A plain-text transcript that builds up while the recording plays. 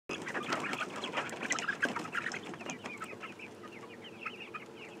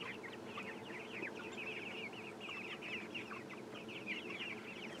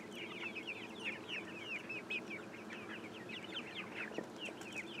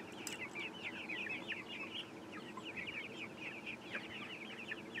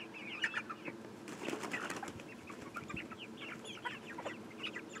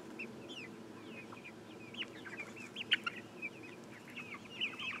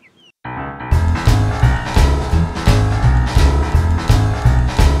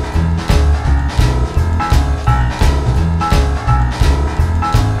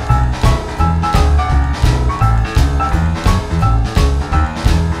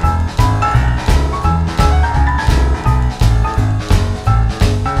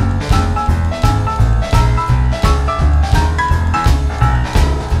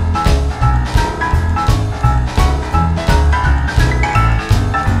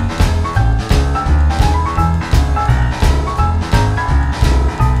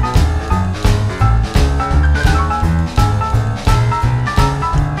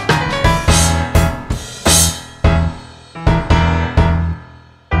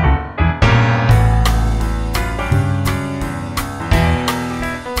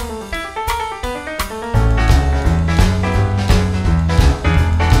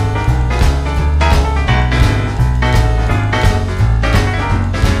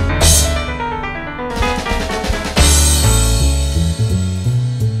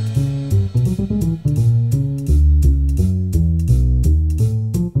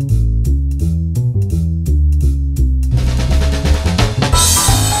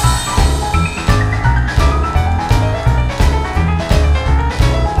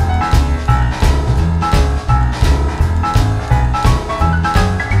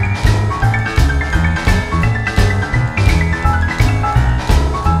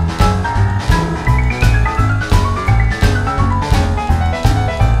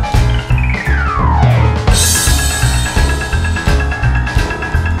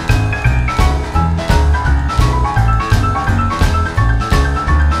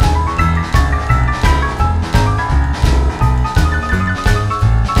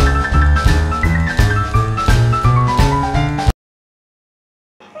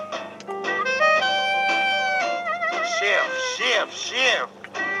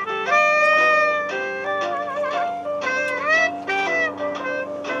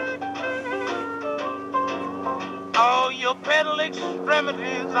All your pedal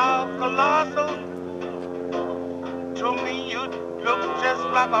extremities are colossal. To me, you look just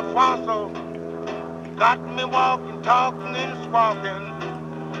like a fossil. Got me walking, talking, and squawking.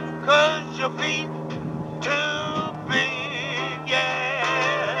 'Cause your feet too big, yeah.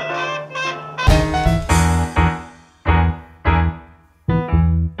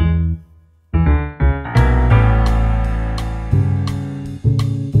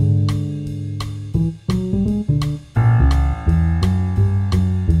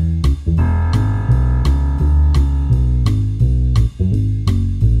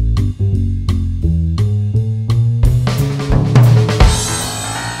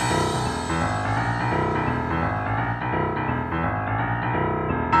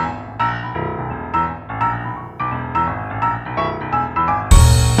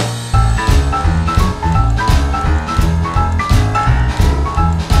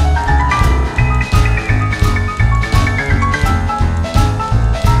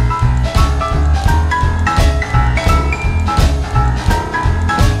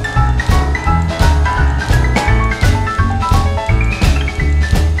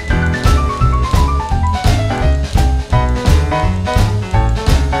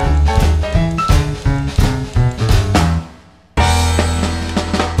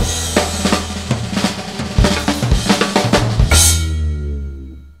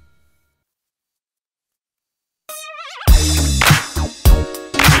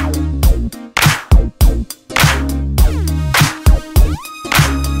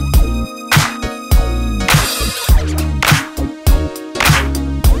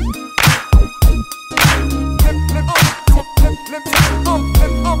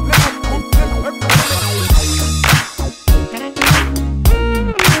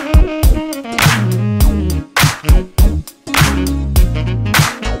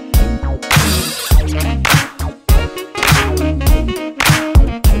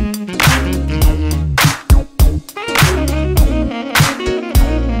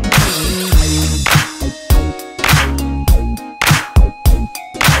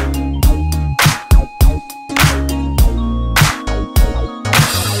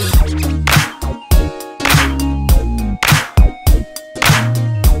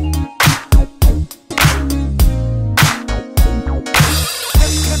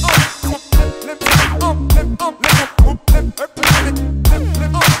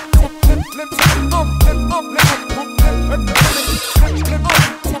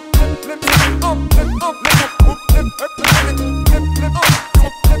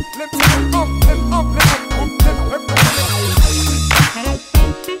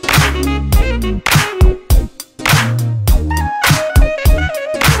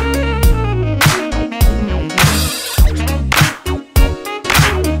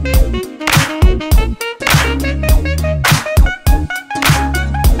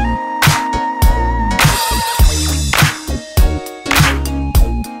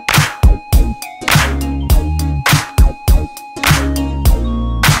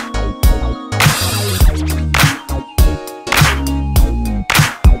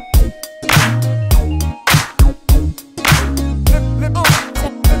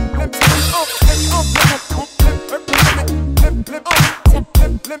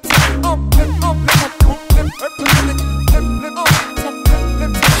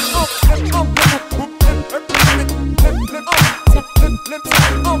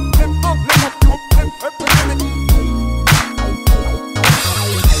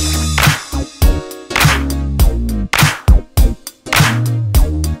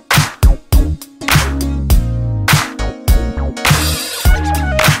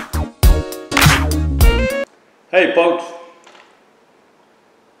 Hey folks,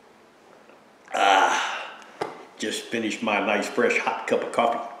 just finished my nice fresh hot cup of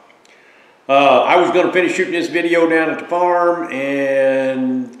coffee. I was going to finish shooting this video down at the farm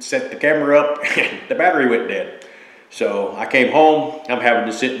and set the camera up and the battery went dead. So I came home, I'm having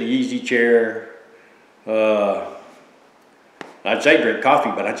to sit in the easy chair. I'd say drink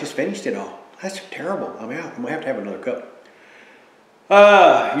coffee, but I just finished it all. That's terrible. I'm out. I'm going to have another cup.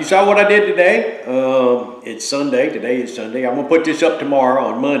 You saw what I did today. It's Sunday. Today is Sunday. I'm going to put this up tomorrow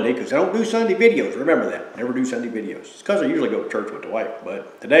on Monday because I don't do Sunday videos. Remember that. Never do Sunday videos. It's because I usually go to church with the wife.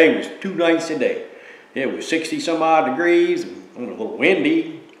 But today was too nice a day. It was 60 some odd degrees. A little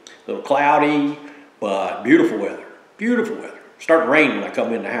windy, a little cloudy, but beautiful weather. Beautiful weather. It's starting to rain when I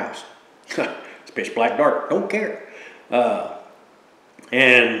come in the house. It's pitch black dark. Don't care.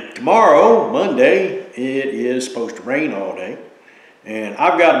 And tomorrow, Monday, it is supposed to rain all day. And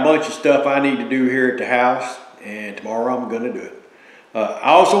I've got a bunch of stuff I need to do here at the house, and tomorrow I'm going to do it.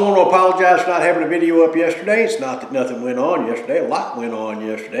 I also want to apologize for not having a video up yesterday. It's not that nothing went on yesterday. A lot went on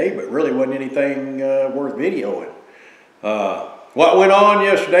yesterday, but really wasn't anything worth videoing. What went on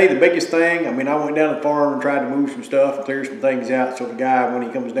yesterday, the biggest thing, I mean, I went down to the farm and tried to move some stuff and clear some things out so the guy, when he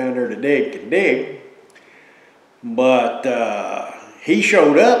comes down there to dig, can dig. But he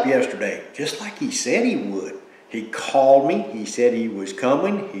showed up yesterday, just like he said he would. He called me. He said he was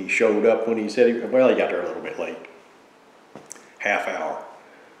coming. He showed up when he said he, well, he got there a little bit late. Half hour.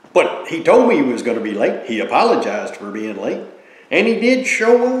 But he told me he was going to be late. He apologized for being late. And he did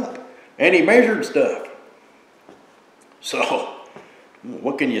show up. And he measured stuff. So,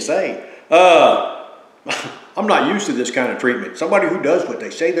 what can you say? I'm not used to this kind of treatment. Somebody who does what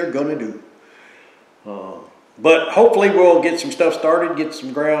they say they're going to do. But hopefully we'll get some stuff started, get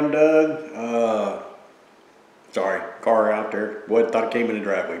some ground dug. Sorry, car out there. Boy, I thought it came in the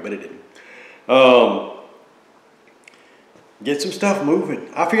driveway, but it didn't. Get some stuff moving.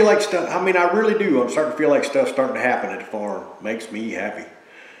 I feel like stuff, I mean, I really do. I'm starting to feel like stuff's starting to happen at the farm. Makes me happy.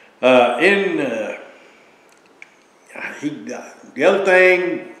 The other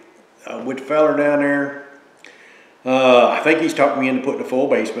thing with the feller down there, I think he's talked me into putting a full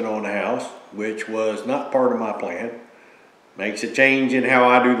basement on the house, which was not part of my plan. Makes a change in how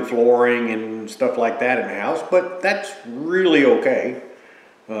I do the flooring and stuff like that in the house, but that's really okay.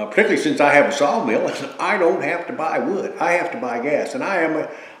 Particularly since I have a sawmill and I don't have to buy wood. I have to buy gas. And I'm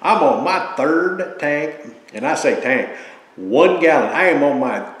on my third tank, and I say tank, 1 gallon. I am on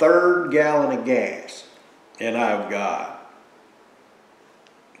my 3rd gallon of gas. And I've got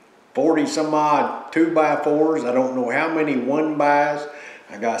 40 some odd 2x4s. I don't know how many 1x's.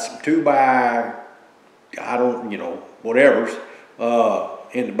 I got some 2x, I don't, you know, whatever's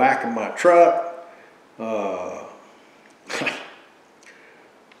in the back of my truck.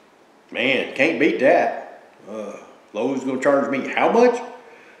 Man, can't beat that. Lowe's gonna charge me how much?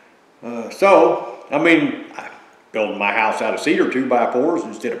 So, I mean, I'm building my house out of cedar 2x4s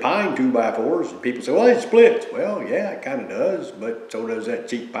instead of pine 2x4s, and people say, well, it splits. Well, yeah, it kind of does, but so does that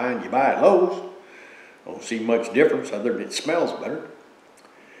cheap pine you buy at Lowe's. Don't see much difference other than it smells better.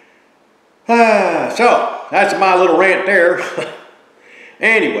 So, that's my little rant there.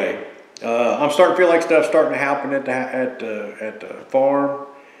 Anyway, I'm starting to feel like stuff's starting to happen at the farm.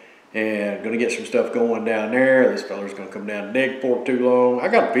 And gonna get some stuff going down there. This feller's gonna come down and dig for too long. I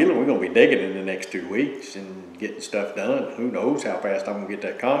got a feeling we're gonna be digging in the next 2 weeks and getting stuff done. Who knows how fast I'm gonna get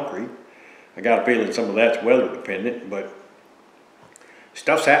that concrete. I got a feeling some of that's weather dependent, but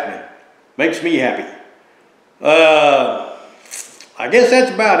stuff's happening. Makes me happy. I guess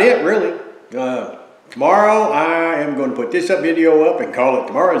that's about it, really. Tomorrow I am gonna put this video up and call it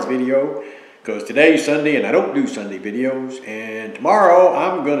tomorrow's video, because today's Sunday and I don't do Sunday videos. And tomorrow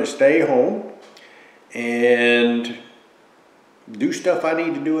I'm going to stay home and do stuff I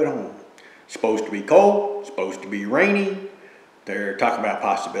need to do at home. It's supposed to be cold, it's supposed to be rainy. They're talking about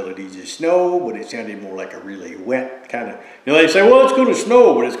possibilities of snow, but it sounded more like a really wet kind of, you know, they say, well, it's going to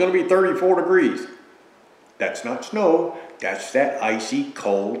snow, but it's going to be 34 degrees. That's not snow. That's that icy,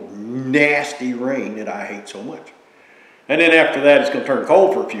 cold, nasty rain that I hate so much. And then after that, it's going to turn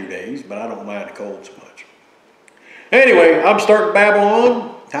cold for a few days, but I don't mind the cold so much. Anyway, I'm starting to babble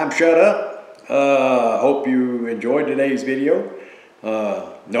on. Time to shut up. Hope you enjoyed today's video.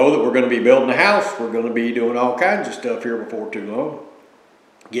 Know that we're going to be building a house. We're going to be doing all kinds of stuff here before too long.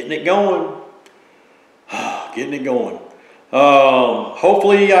 Getting it going. Getting it going.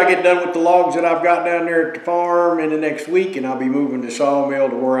 Hopefully I get done with the logs that I've got down there at the farm in the next week, and I'll be moving the sawmill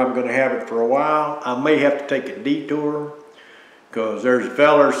to where I'm going to have it for a while. I may have to take a detour, because there's a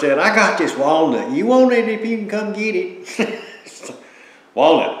feller said, I got this walnut. You want it if you can come get it.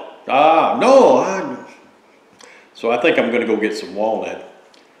 Walnut. No. So I think I'm going to go get some walnut.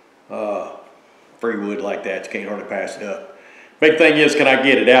 Free wood like that, you can't hardly pass it up. Big thing is, can I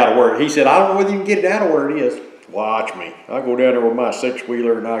get it out of where? He said, I don't know whether you can get it out of where it is. Watch me. I'll go down there with my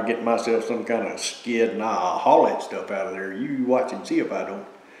 6-wheeler and I'll get myself some kind of skid and I'll haul that stuff out of there. You watch and see if I don't.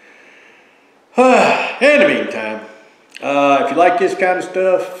 In the meantime, if you like this kind of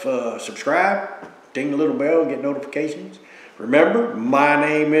stuff, subscribe, ding the little bell, get notifications. Remember, my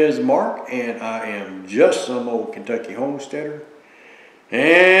name is Mark and I am just some old Kentucky homesteader.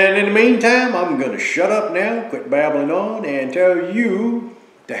 And in the meantime, I'm going to shut up now, quit babbling on, and tell you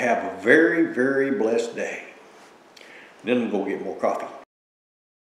to have a very, very blessed day. Then we'll go get more coffee.